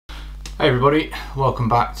Hey everybody, welcome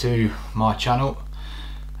back to my channel.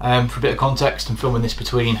 For a bit of context, I'm filming this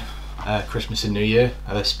between Christmas and New Year,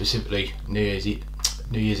 specifically New Year's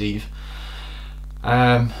Eve.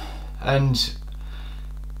 And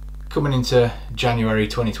coming into January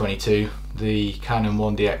 2022, the Canon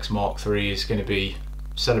 1DX Mark III is going to be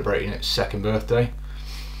celebrating its second birthday.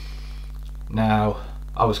 Now,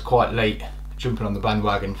 I was quite late jumping on the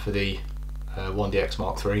bandwagon for the 1DX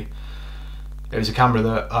Mark III. It was a camera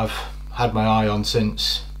that I've had my eye on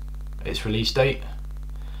since its release date,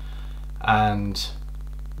 and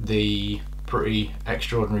the pretty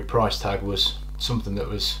extraordinary price tag was something that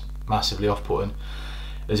was massively off-putting,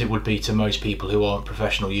 as it would be to most people who aren't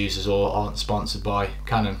professional users or aren't sponsored by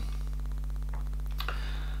Canon.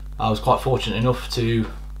 I was quite fortunate enough to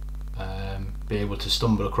be able to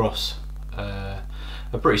stumble across a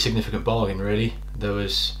pretty significant bargain really. There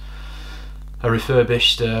was a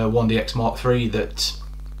refurbished 1DX Mark III that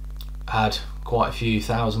had quite a few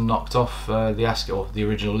thousand knocked off the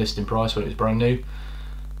original listing price when it was brand new,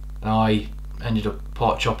 and I ended up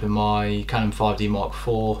part chopping my Canon 5D Mark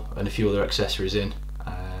IV and a few other accessories in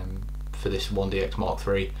for this 1DX Mark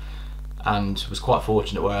III, and was quite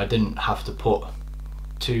fortunate where I didn't have to put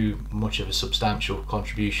too much of a substantial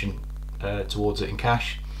contribution towards it in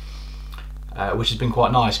cash, which has been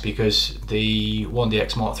quite nice because the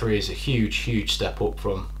 1DX Mark III is a huge step up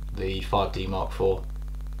from the 5D Mark IV.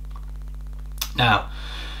 Now,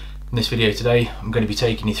 in this video today, I'm going to be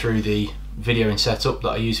taking you through the videoing setup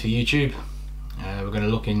that I use for YouTube. We're going to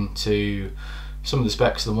look into some of the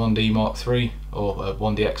specs of the 1D Mark III or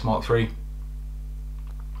 1DX Mark III,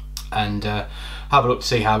 and have a look to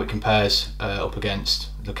see how it compares up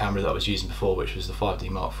against the camera that I was using before, which was the 5D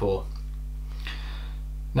Mark IV.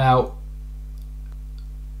 Now,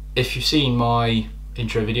 if you've seen my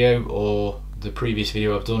intro video or the previous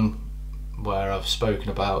video I've done where I've spoken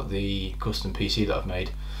about the custom PC that I've made,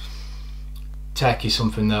 tech is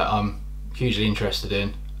something that I'm hugely interested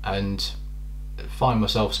in and find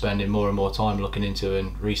myself spending more and more time looking into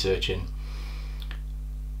and researching.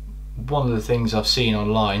 One of the things I've seen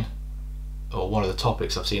online, or one of the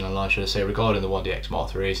topics I've seen online should I say, regarding the 1DX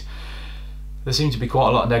Mark III is there seems to be quite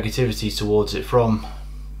a lot of negativity towards it from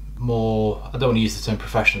more, I don't want to use the term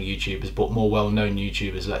professional YouTubers, but more well-known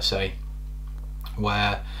YouTubers, let's say,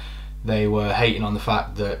 where they were hating on the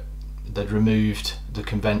fact that they'd removed the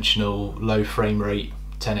conventional low frame rate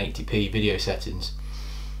 1080p video settings.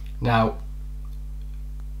 Now,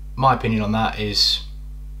 my opinion on that is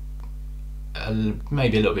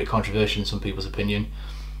maybe a little bit controversial in some people's opinion.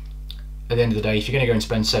 At the end of the day, if you're going to go and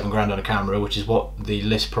spend £7 grand on a camera, which is what the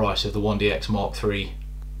list price of the 1DX Mark III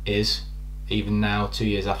is, even now 2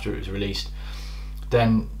 years after it was released,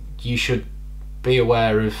 then you should be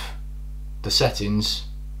aware of the settings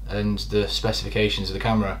and the specifications of the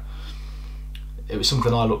camera. It was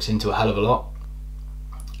something I looked into a hell of a lot,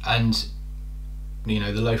 and you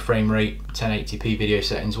know, the low frame rate 1080p video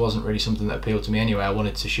settings wasn't really something that appealed to me anyway. I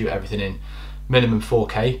wanted to shoot everything in minimum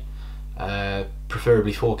 4K,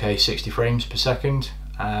 preferably 4K 60 frames per second,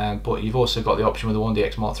 but you've also got the option with the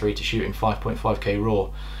 1DX Mark III to shoot in 5.5K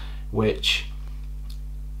RAW, which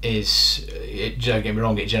is, don't get me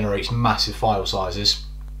wrong, it generates massive file sizes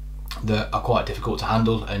that are quite difficult to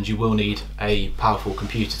handle, and you will need a powerful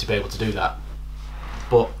computer to be able to do that.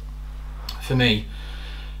 But for me,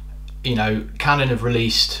 you know, Canon have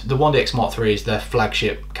released the 1DX Mark III is their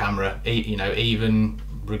flagship camera. You know, even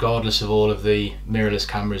regardless of all of the mirrorless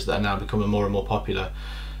cameras that are now becoming more and more popular,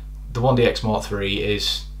 the 1DX Mark III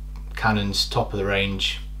is Canon's top of the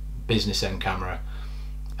range business end camera.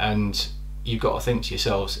 And you've got to think to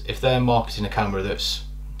yourselves, if they're marketing a camera that's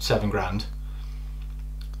 £7 grand,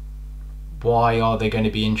 why are they going to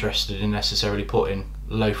be interested in necessarily putting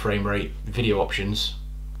low frame rate video options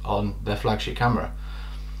on their flagship camera?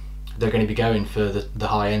 They're going to be going for the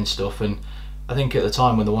high end stuff, and I think at the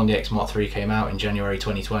time when the 1DX Mark III came out in January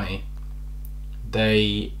 2020,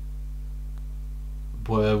 they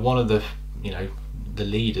were one of the, you know, the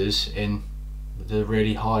leaders in the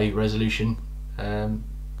really high resolution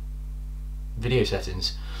video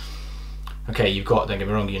settings. Okay, you've got, don't get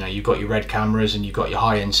me wrong, you know, you've got your red cameras and you've got your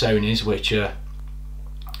high-end Sonys, which are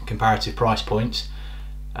comparative price points,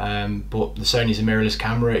 but the Sony's a mirrorless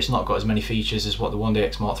camera. It's not got as many features as what the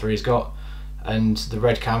 1DX Mark III has got, and the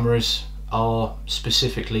red cameras are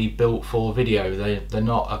specifically built for video. They're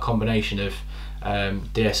not a combination of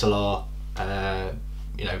DSLR,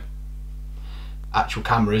 you know, actual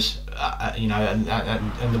cameras, you know, and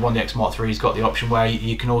the 1DX Mark III has got the option where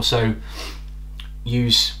you can also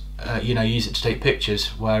use you know, use it to take pictures,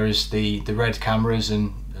 whereas the red cameras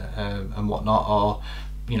and whatnot are,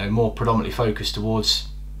 you know, more predominantly focused towards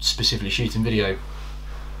specifically shooting video.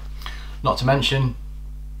 Not to mention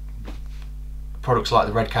products like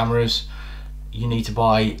the Red cameras, you need to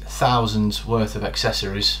buy thousands worth of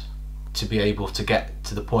accessories to be able to get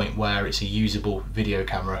to the point where it's a usable video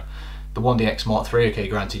camera. The 1DX Mark III, okay,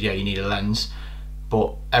 granted, yeah, you need a lens,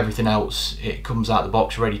 but everything else, it comes out the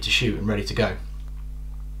box ready to shoot and ready to go.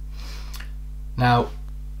 Now,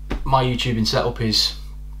 my YouTubing setup is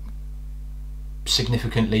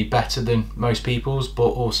significantly better than most people's, but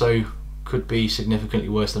also could be significantly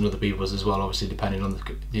worse than other people's as well, obviously depending on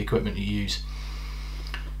the equipment you use.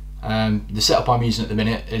 The setup I'm using at the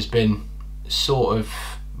minute has been sort of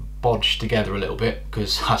bodged together a little bit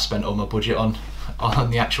because I spent all my budget on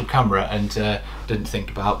the actual camera and didn't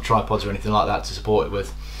think about tripods or anything like that to support it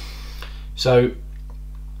with. So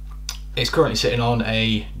it's currently sitting on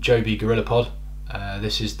a Joby GorillaPod.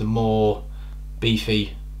 This is the more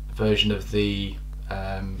beefy version of the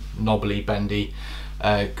knobbly, bendy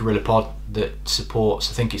GorillaPod that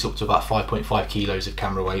supports, I think it's up to about 5.5 kilos of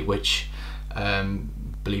camera weight, which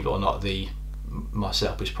believe it or not, my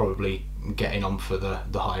setup is probably getting on for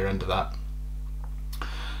the higher end of that.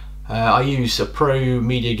 I use a Pro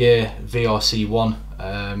Media Gear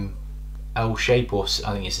VRC1 L shape, or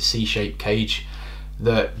I think it's a C shape cage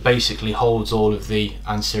that basically holds all of the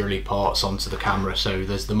ancillary parts onto the camera. So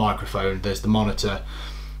there's the microphone, there's the monitor,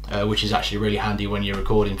 which is actually really handy when you're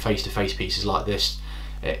recording face-to-face pieces like this.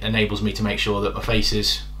 It enables me to make sure that my face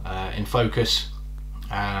is in focus,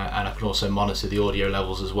 and I can also monitor the audio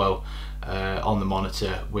levels as well on the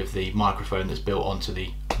monitor with the microphone that's built onto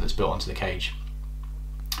the cage.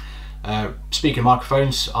 Speaking of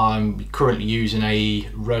microphones, I'm currently using a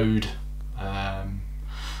Rode, I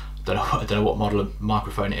don't know what model of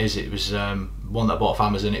microphone it is. It was one that I bought off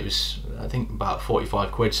Amazon. It was, I think, about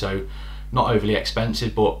 45 quid, so not overly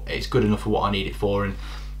expensive, but it's good enough for what I need it for. And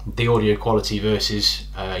the audio quality versus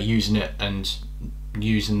using it and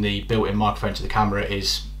using the built-in microphone to the camera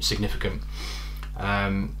is significant.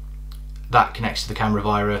 That connects to the camera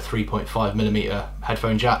via a 3.5mm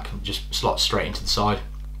headphone jack, just slots straight into the side.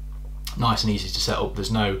 Nice and easy to set up.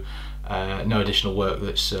 There's no additional work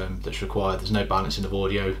that's required. There's no balancing of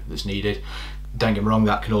audio that's needed. Don't get me wrong,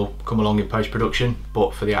 that can all come along in post-production,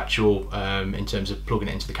 but for the actual, in terms of plugging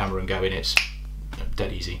it into the camera and going, it's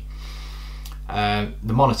dead easy.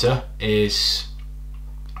 The monitor is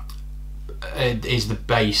the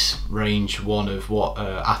base range one of what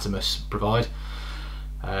Atomos provide.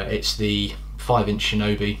 It's the 5-inch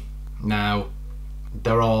Shinobi. Now,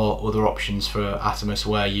 there are other options for Atomos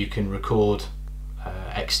where you can record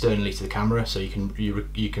externally to the camera, so you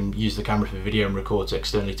can use the camera for video and record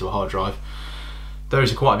externally to a hard drive.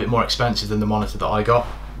 Those are quite a bit more expensive than the monitor that I got.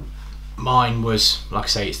 Mine was, like I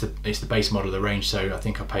say, it's the base model of the range, so I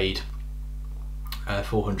think I paid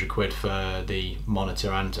 400 quid for the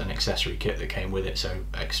monitor and an accessory kit that came with it, so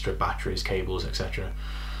extra batteries, cables, etc.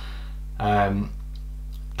 And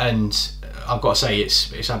I've got to say,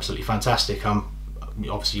 it's absolutely fantastic.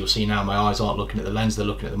 Obviously you'll see now my eyes aren't looking at the lens, they're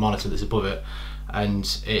looking at the monitor that's above it,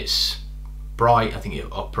 and it's bright. I think it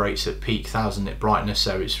operates at peak 1000 nit brightness,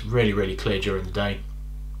 so it's really clear during the day.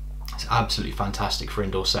 It's absolutely fantastic for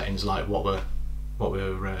indoor settings like what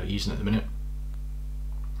we're using at the minute.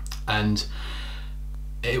 And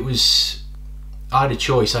I had a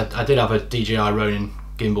choice. I did have a DJI Ronin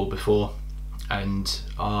gimbal before, and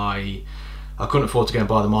I couldn't afford to go and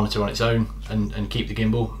buy the monitor on its own and keep the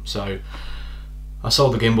gimbal, so I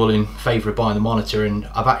sold the gimbal in favour of buying the monitor, and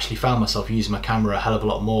I've actually found myself using my camera a hell of a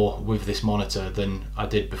lot more with this monitor than I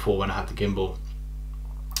did before when I had the gimbal.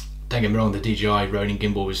 Don't get me wrong, the DJI Ronin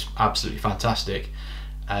gimbal was absolutely fantastic,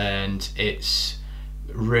 and it's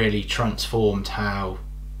really transformed how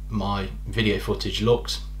my video footage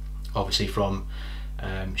looks. Obviously from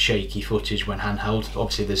shaky footage when handheld.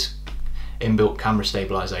 Obviously there's inbuilt camera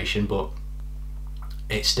stabilisation, but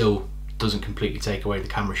it still doesn't completely take away the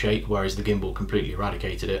camera shake, whereas the gimbal completely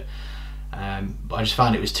eradicated it. But I just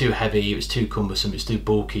found it was too heavy, it was too cumbersome, it's too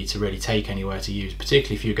bulky to really take anywhere to use,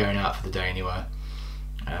 particularly if you're going out for the day anywhere.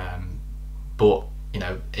 But you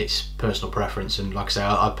know, it's personal preference, and like I say,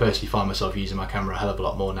 I personally find myself using my camera a hell of a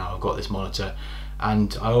lot more now I've got this monitor,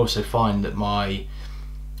 and I also find that my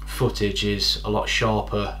footage is a lot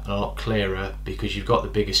sharper and a lot clearer because you've got the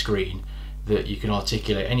bigger screen that you can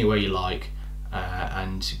articulate any way you like,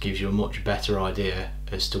 and gives you a much better idea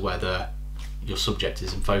as to whether your subject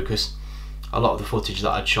is in focus. A lot of the footage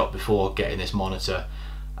that I'd shot before getting this monitor,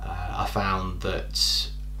 I found that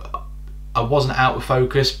I wasn't out of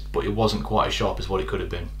focus, but it wasn't quite as sharp as what it could have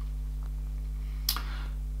been.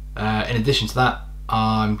 In addition to that,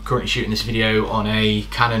 I'm currently shooting this video on a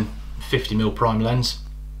Canon 50mm prime lens.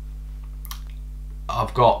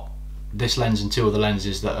 I've got this lens and two other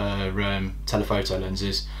lenses that are telephoto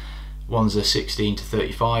lenses. One's a 16 to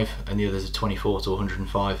 35 and the other's a 24 to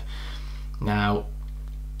 105. Now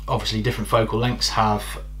obviously different focal lengths have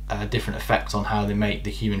a different effect on how they make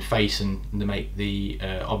the human face and they make the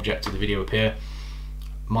object of the video appear.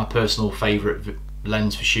 My personal favourite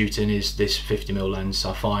lens for shooting is this 50mm lens.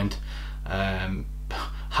 I find I'm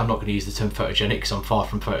not going to use the term photogenic because I'm far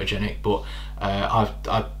from photogenic, but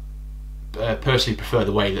I personally prefer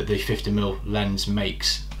the way that the 50mm lens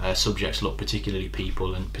makes subjects look, particularly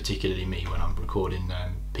people and particularly me when I'm recording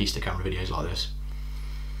piece to camera videos like this.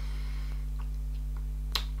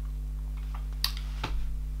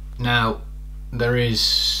 Now there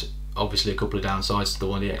is obviously a couple of downsides to the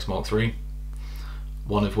 1DX Mark III,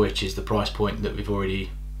 one of which is the price point that I've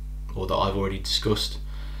already discussed.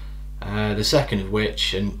 The second of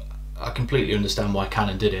which, and I completely understand why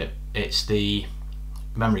Canon did it, it's the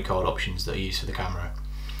memory card options that are used for the camera.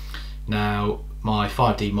 Now my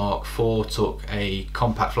 5D Mark IV took a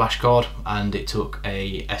compact flash card and it took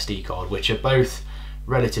a SD card, which are both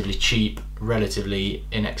relatively cheap, relatively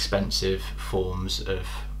inexpensive forms of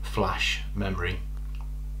flash memory.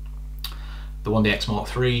 The 1DX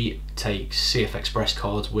Mark III takes CF Express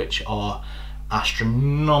cards, which are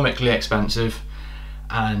astronomically expensive,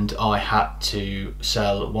 and I had to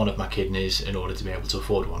sell one of my kidneys in order to be able to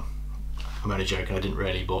afford one. I'm only joking, I didn't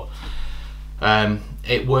really, but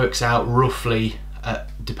it works out roughly,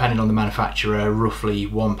 depending on the manufacturer, roughly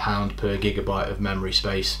 £1 per gigabyte of memory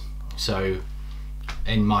space. So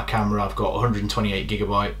in my camera I've got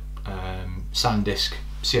 128GB SanDisk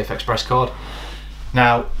CF Express card.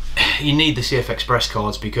 Now you need the CF Express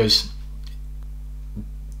cards because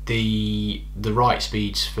the write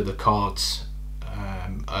speeds for the cards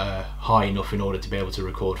are high enough in order to be able to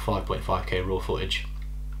record 5.5K raw footage.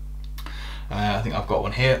 I think I've got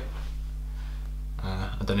one here.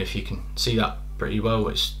 I don't know if you can see that pretty well,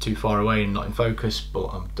 it's too far away and not in focus, but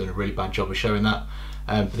I've done a really bad job of showing that.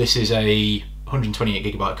 This is a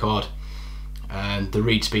 128GB card, and the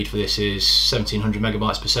read speed for this is 1700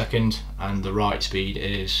 megabytes per second, and the write speed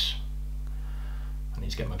is, I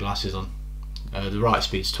need to get my glasses on, the write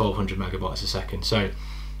speed is 1200 megabytes a second, so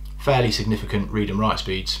fairly significant read and write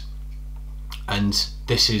speeds. And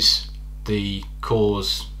this is the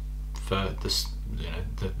cause for this,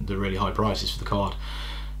 the really high prices for the card.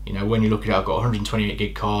 When you look at it, I've got a 128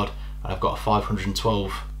 gig card and I've got a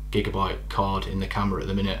 512 gigabyte card in the camera at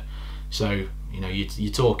the minute, so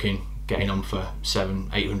you're talking getting on for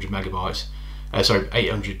 800 megabytes,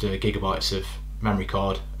 800 gigabytes of memory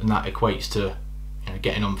card, and that equates to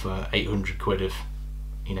getting on for 800 quid of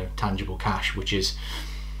tangible cash, which is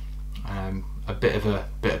a bit of a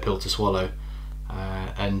pill to swallow,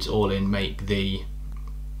 and all in make the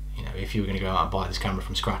if you were going to go out and buy this camera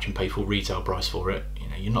from scratch and pay full retail price for it,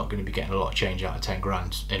 you're not going to be getting a lot of change out of 10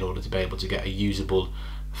 grand in order to be able to get a usable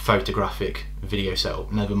photographic video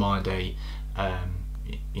setup. Never mind a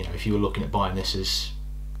if you were looking at buying this as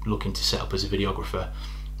looking to set up as a videographer,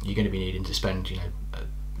 you're going to be needing to spend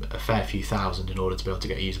a fair few thousand in order to be able to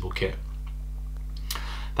get a usable kit.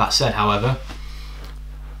 That said, however,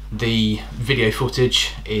 the video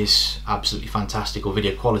footage is absolutely fantastic, or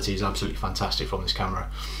video quality is absolutely fantastic from this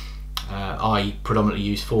camera. I predominantly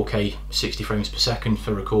use 4K 60 frames per second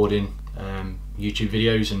for recording YouTube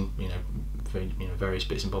videos and various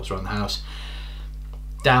bits and bobs around the house.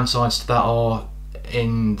 Downsides to that are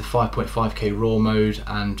in the 5.5K RAW mode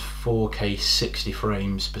and 4K 60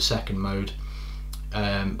 frames per second mode,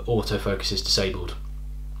 autofocus is disabled.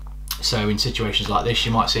 So in situations like this,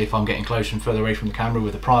 you might see if I'm getting closer and further away from the camera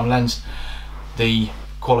with a prime lens, the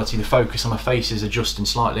quality, the focus on my face is adjusting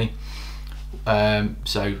slightly.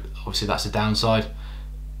 So obviously that's a downside.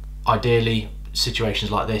 Ideally,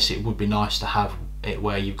 situations like this, it would be nice to have it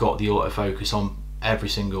where you've got the autofocus on every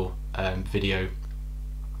single video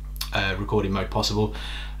recording mode possible.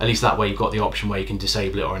 At least that way you've got the option where you can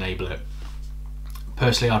disable it or enable it.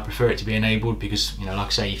 Personally, I prefer it to be enabled because, like I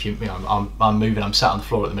say, if I'm moving, I'm sat on the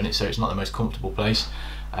floor at the minute, so it's not the most comfortable place.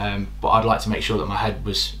 But I'd like to make sure that my head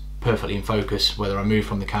was perfectly in focus, whether I move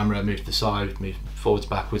from the camera, move to the side, move forwards,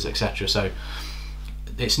 backwards, etc. So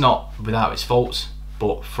it's not without its faults,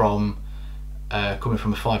 but from coming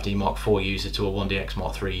from a 5D Mark IV user to a 1DX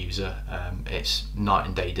Mark III user, it's night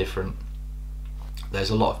and day different. There's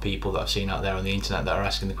a lot of people that I've seen out there on the internet that are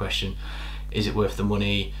asking the question, is it worth the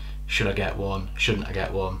money? Should I get one? Shouldn't I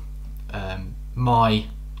get one? My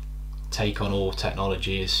take on all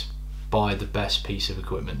technology is buy the best piece of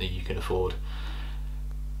equipment that you can afford.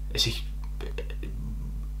 It's an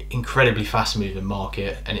incredibly fast moving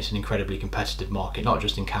market, and it's an incredibly competitive market, not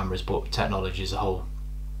just in cameras but technology as a whole.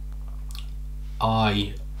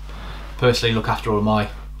 I personally look after all of my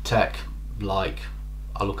tech like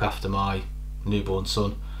I look after my newborn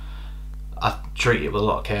son. I treat it with a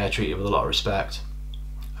lot of care, treat it with a lot of respect,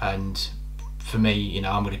 and for me, you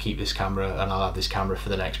know, I'm going to keep this camera, and I'll have this camera for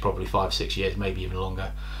the next probably 5-6 years, maybe even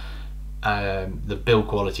longer. The build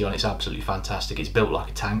quality on it's absolutely fantastic. It's built like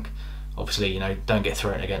a tank. Obviously, you know, don't get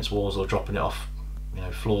thrown against walls or dropping it off, you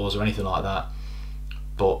know, floors or anything like that.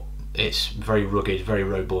 But it's very rugged, very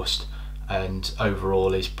robust, and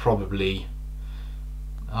overall is probably,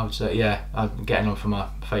 I would say, yeah, I'm getting on for my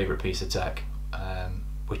favourite piece of tech,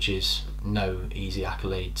 which is no easy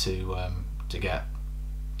accolade to get.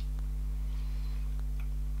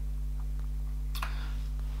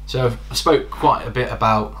 So I spoke quite a bit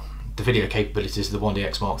about the video capabilities of the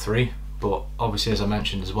 1DX Mark III, but obviously, as I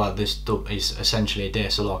mentioned as well, this is essentially a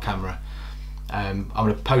DSLR camera. I'm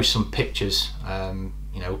going to post some pictures,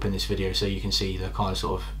 you know, up in this video so you can see the kind of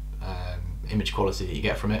sort of image quality that you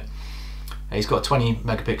get from it. It's got a 20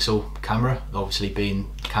 megapixel camera, obviously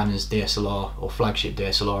being Canon's DSLR or flagship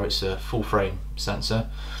DSLR, it's a full frame sensor.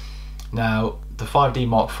 Now the 5D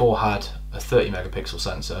Mark IV had a 30 megapixel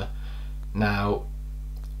sensor. Now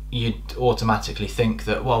you'd automatically think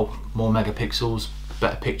that, well, more megapixels,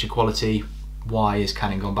 better picture quality, why is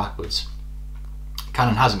Canon gone backwards?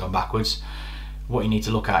 Canon hasn't gone backwards. What you need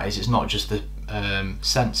to look at is it's not just the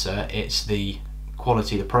sensor, it's the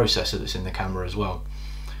quality of the processor that's in the camera as well.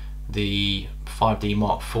 The 5D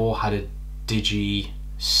Mark IV had a Digi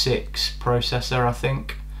 6 processor, I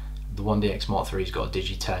think. The 1DX Mark III's got a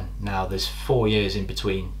Digi 10. Now there's 4 years in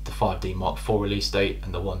between the 5D Mark IV release date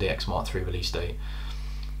and the 1DX Mark III release date.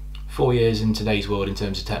 4 years in today's world in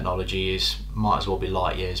terms of technology might as well be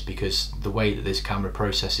light years, because the way that this camera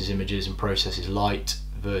processes images and processes light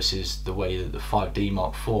versus the way that the 5D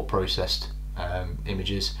Mark IV processed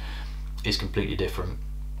images is completely different.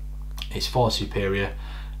 It's far superior,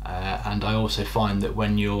 and I also find that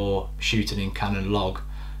when you're shooting in Canon log,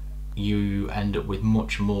 you end up with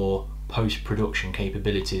much more post-production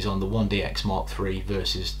capabilities on the 1DX Mark III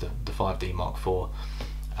versus the 5D Mark IV.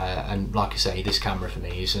 And like I say, this camera for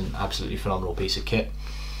me is an absolutely phenomenal piece of kit.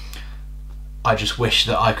 I just wish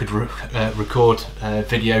that I could record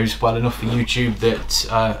videos well enough for YouTube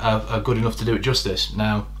that are good enough to do it justice.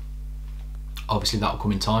 Now, obviously that will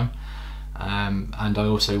come in time, and I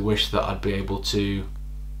also wish that I'd be able to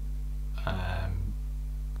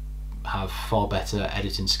have far better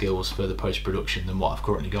editing skills for the post-production than what I've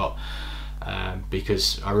currently got,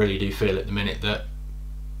 because I really do feel at the minute that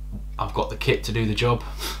I've got the kit to do the job,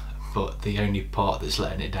 but the only part that's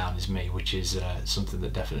letting it down is me, which is something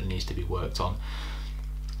that definitely needs to be worked on,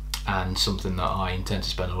 and something that I intend to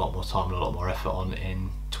spend a lot more time and a lot more effort on in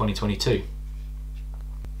 2022.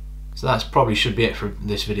 So that's probably should be it for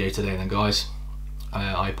this video today then, guys.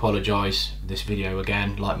 I apologise, this video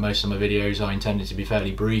again, like most of my videos, I intended to be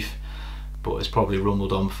fairly brief, but it's probably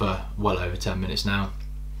rumbled on for well over 10 minutes now.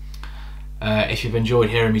 If you've enjoyed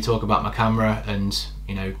hearing me talk about my camera and,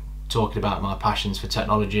 you know, talking about my passions for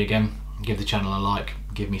technology again, give the channel a like,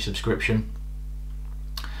 give me a subscription.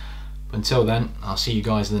 Until then, I'll see you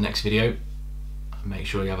guys in the next video. Make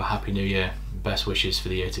sure you have a happy new year. Best wishes for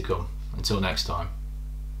the year to come. Until next time.